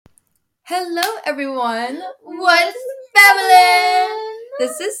Hello, everyone. What's babbling?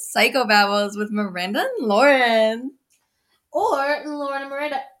 This is Psycho Babbles with Miranda and Lauren. Or Lauren and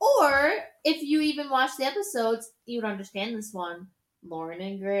Miranda. Or, if you even watch the episodes, you would understand this one. Lauren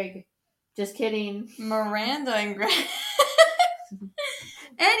and Greg. Just kidding. Miranda and Greg.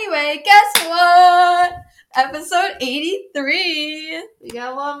 Anyway, guess what? Episode 83. We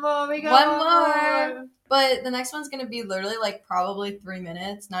got one more. One more. But the next one's going to be literally like probably 3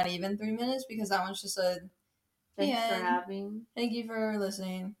 minutes. Not even 3 minutes because that one's just a... Thanks for having. Thank you for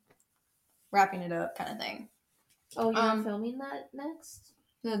listening. Wrapping it up kind of thing. Oh, you're filming that next?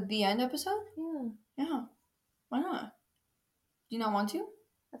 The end episode? Yeah. Yeah. Why not? Do you not want to?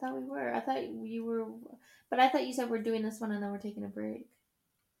 I thought we were. I thought you were. But I thought you said we're doing this one and then we're taking a break.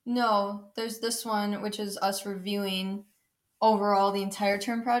 No, there's this one, which is us reviewing overall the entire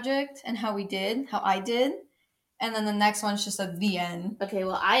term project and how I did. And then the next one's just at the end. Okay,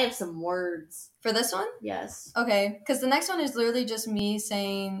 well, I have some words. For this one? Yes. Okay, because the next one is literally just me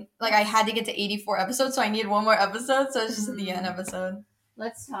saying, like, I had to get to 84 episodes, so I need one more episode, so it's just at the end episode.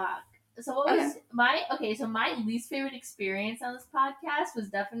 Let's talk. So what was my least favorite experience on this podcast was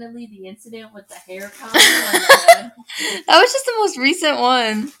definitely the incident with the hair comb. That was just the most recent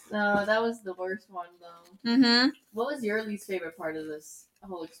one. No, that was the worst one though. Mm-hmm. What was your least favorite part of this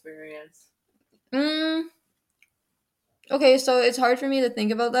whole experience? Okay, so it's hard for me to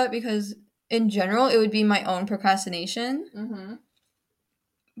think about that because in general it would be my own procrastination. Mm-hmm.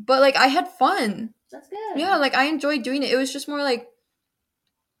 But like I had fun. That's good. Yeah, like I enjoyed doing it. It was just more like,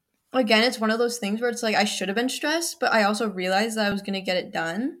 again, it's one of those things where it's like I should have been stressed, but I also realized that I was going to get it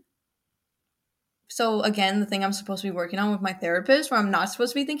done. So again, the thing I'm supposed to be working on with my therapist where I'm not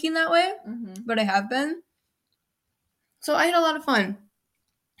supposed to be thinking that way, but I have been. So I had a lot of fun.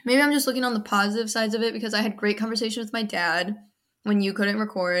 Maybe I'm just looking on the positive sides of it because I had great conversations with my dad when you couldn't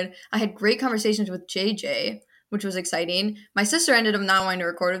record. I had great conversations with JJ, which was exciting. My sister ended up not wanting to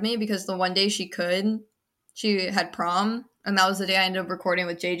record with me because the one day she had prom. And that was the day I ended up recording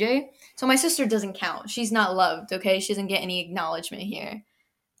with JJ. So my sister doesn't count. She's not loved, okay? She doesn't get any acknowledgement here.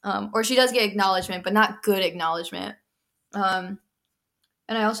 Or she does get acknowledgement, but not good acknowledgement. And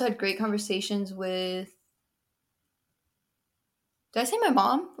I also had great conversations with... Did I say my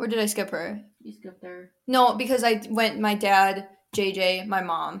mom? Or did I skip her? You skipped her. No, because I went my dad, JJ, my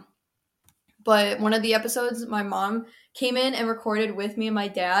mom. But one of the episodes, my mom came in and recorded with me and my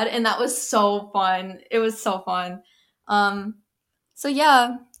dad. And that was so fun. It was so fun. So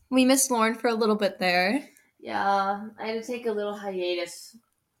yeah, we missed Lauren for a little bit there. Yeah, I had to take a little hiatus.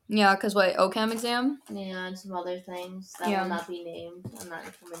 Yeah, because what, OChem exam? Yeah, and some other things that will not be named. I'm not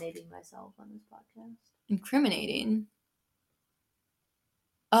incriminating myself on this podcast. Incriminating?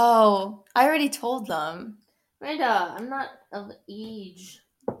 Oh, I already told them. Miranda, I'm not of age.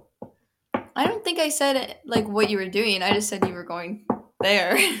 I don't think I said, like, what you were doing. I just said you were going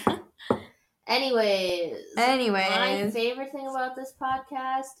there. Anyways, my favorite thing about this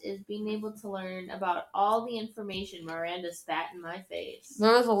podcast is being able to learn about all the information Miranda spat in my face.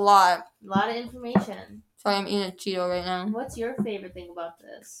 There was a lot. A lot of information. Sorry, I'm eating a Cheeto right now. What's your favorite thing about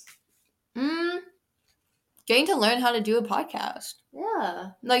this? Getting to learn how to do a podcast.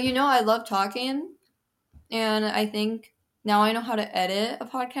 Yeah. Like, I love talking. And I think now I know how to edit a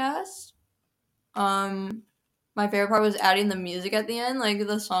podcast. My favorite part was adding the music at the end. Like,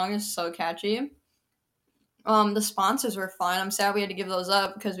 the song is so catchy. The sponsors were fun. I'm sad we had to give those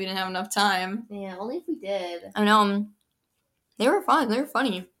up because we didn't have enough time. Yeah, only if we did. I know. They were fun. They were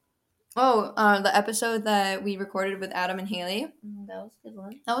funny. Oh, the episode that we recorded with Adam and Haley. That was a good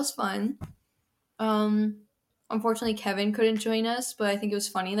one. That was fun. Unfortunately, Kevin couldn't join us, but I think it was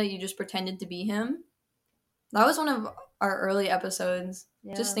funny that you just pretended to be him. That was one of our early episodes.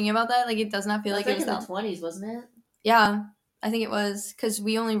 Yeah. Just thinking about that, like, it does not feel like it was in the 20s, wasn't it? Yeah, I think it was, because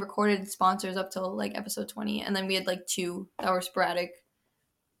we only recorded sponsors up till, like, episode 20, and then we had, like, 2 that were sporadic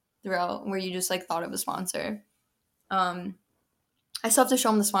throughout, where you just, like, thought of a sponsor. I still have to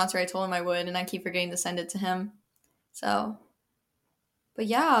show him the sponsor. I told him I would, and I keep forgetting to send it to him. So, but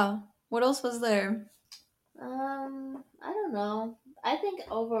yeah, what else was there? I don't know. I think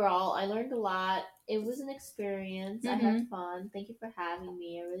overall, I learned a lot. It was an experience. I had fun. Thank you for having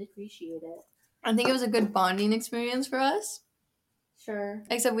me. I really appreciate it. I think it was a good bonding experience for us. Sure.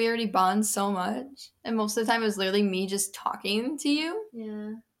 Except we already bond so much. And most of the time it was literally me just talking to you.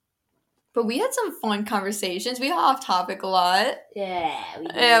 Yeah. But we had some fun conversations. We got off topic a lot. Yeah, we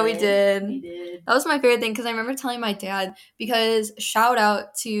did. Yeah, we did. We did. That was my favorite thing because I remember telling my dad, because shout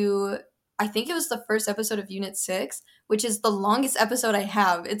out to, I think it was the first episode of Unit 6, which is the longest episode I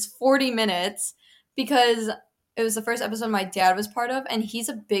have. It's 40 minutes because It was the first episode my dad was part of, and he's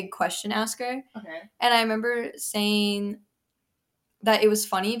a big question asker. Okay. And I remember saying that it was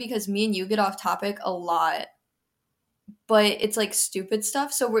funny because me and you get off topic a lot, but it's like stupid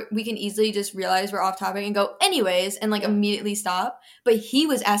stuff. So we can easily just realize we're off topic and go anyways and like immediately stop. But he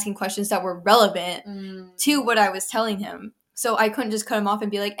was asking questions that were relevant to what I was telling him. So I couldn't just cut him off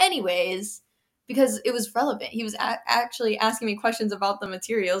and be like, anyways, because it was relevant. He was actually asking me questions about the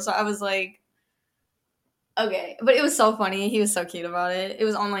material. So I was like, okay. But it was so funny. He was so cute about it. It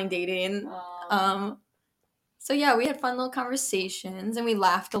was online dating. So yeah, we had fun little conversations and we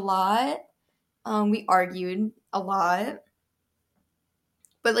laughed a lot. We argued a lot,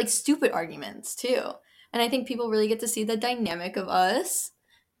 but like stupid arguments too. And I think people really get to see the dynamic of us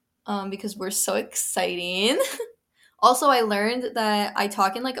because we're so exciting. Also, I learned that I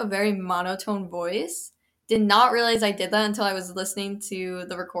talk in like a very monotone voice. Did not realize I did that until I was listening to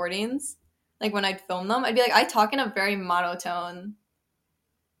the recordings. Like when I'd film them, I'd be like, I talk in a very monotone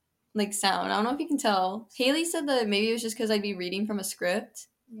like sound. I don't know if you can tell. Haley said that maybe it was just because I'd be reading from a script.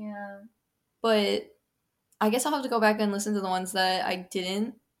 Yeah. But I guess I'll have to go back and listen to the ones that I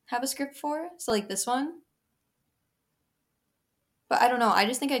didn't have a script for. So like this one. But I don't know. I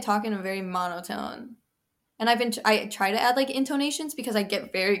just think I talk in a very monotone. And I try to add like intonations because I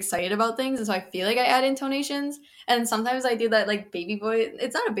get very excited about things, and so I feel like I add intonations. And sometimes I do that like baby voice.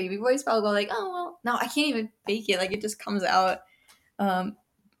 It's not a baby voice, but I'll go like, oh well, no, I can't even fake it. Like it just comes out. But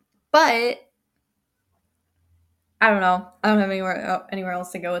I don't know. I don't have anywhere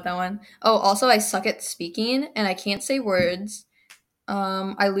else to go with that one. Oh, also I suck at speaking and I can't say words.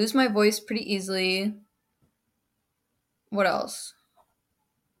 I lose my voice pretty easily. What else?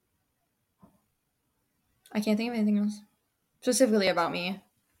 I can't think of anything else specifically about me.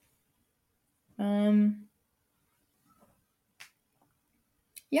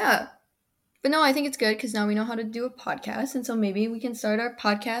 Yeah. But no, I think it's good because now we know how to do a podcast, and so maybe we can start our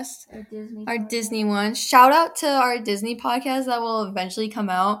podcast, our Disney one. Shout out to our Disney podcast that will eventually come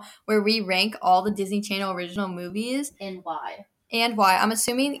out, where we rank all the Disney Channel original movies and why. I'm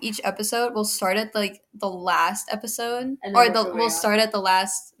assuming each episode will start at like the last episode, or we'll start at the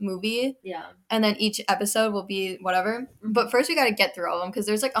last movie. Yeah. And then each episode will be whatever. Mm-hmm. But first we got to get through all of them because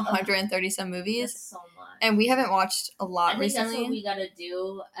there's like 130 some movies. That's so much. And we haven't watched a lot recently. That's what we got to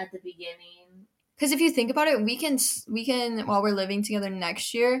do at the beginning. Because if you think about it, we can while we're living together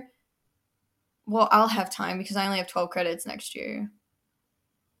next year. Well, I'll have time because I only have 12 credits next year.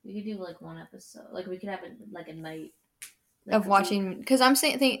 We could do like one episode. Like we could have a night. Like of watching, because I'm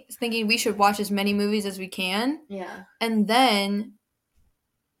thinking we should watch as many movies as we can. Yeah. And then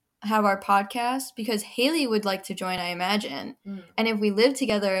have our podcast because Haley would like to join, I imagine. And if we live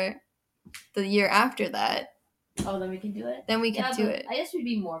together the year after that. Oh, then we can do it? Then we can do it. I guess we'd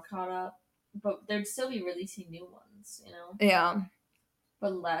be more caught up, but they'd still be releasing new ones, you know? Yeah.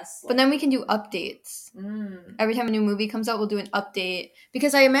 But less. But then we can do updates. Every time a new movie comes out, we'll do an update.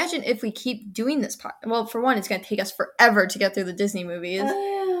 Because I imagine if we keep doing this well, for one, it's going to take us forever to get through the Disney movies.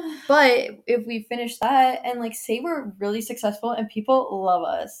 But if we finish that and like say we're really successful and people love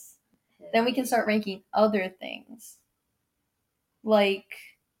us, then we can start ranking other things. Like,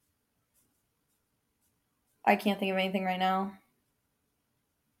 I can't think of anything right now.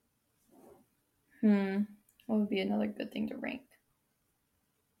 What would be another good thing to rank?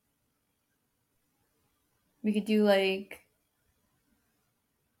 We could do like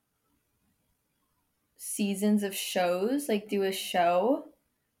seasons of shows, like do a show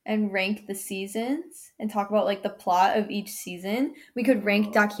and rank the seasons and talk about like the plot of each season. We could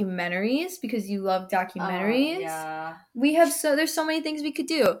rank documentaries because you love documentaries. Yeah. We have there's so many things we could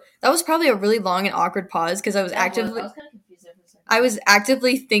do. That was probably a really long and awkward pause because I was actively I was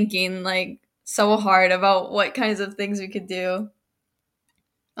actively thinking like so hard about what kinds of things we could do.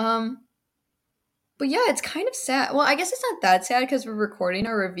 But yeah, it's kind of sad. Well, I guess it's not that sad because we're recording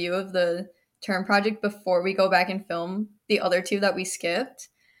a review of the term project before we go back and film the other two that we skipped.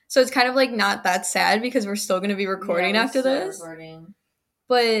 So it's kind of like not that sad because we're still going to be recording after this.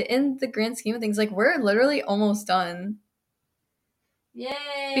 But in the grand scheme of things, like we're literally almost done.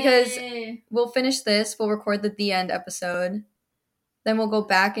 Yay! Because we'll finish this, we'll record the end episode. Then we'll go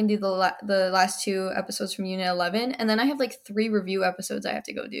back and do the last two episodes from Unit 11. And then I have like 3 review episodes I have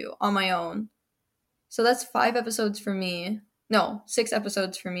to go do on my own. So that's 5 episodes for me. No, 6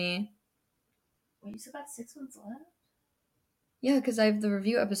 episodes for me. Wait, you still got 6 ones left? Yeah, because I have the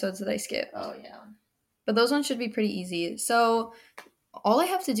review episodes that I skipped. Oh, yeah. But those ones should be pretty easy. So all I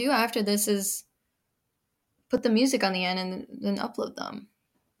have to do after this is put the music on the end and then upload them.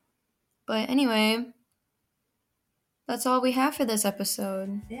 But anyway, that's all we have for this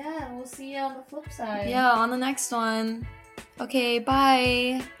episode. Yeah, we'll see you on the flip side. Yeah, on the next one. Okay,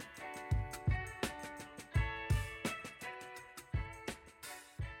 bye.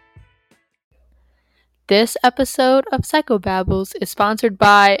 This episode of Psychobabbles is sponsored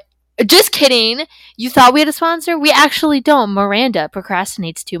by... Just kidding! You thought we had a sponsor? We actually don't. Miranda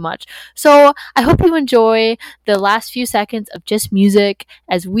procrastinates too much. So I hope you enjoy the last few seconds of just music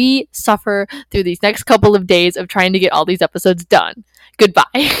as we suffer through these next couple of days of trying to get all these episodes done.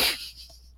 Goodbye.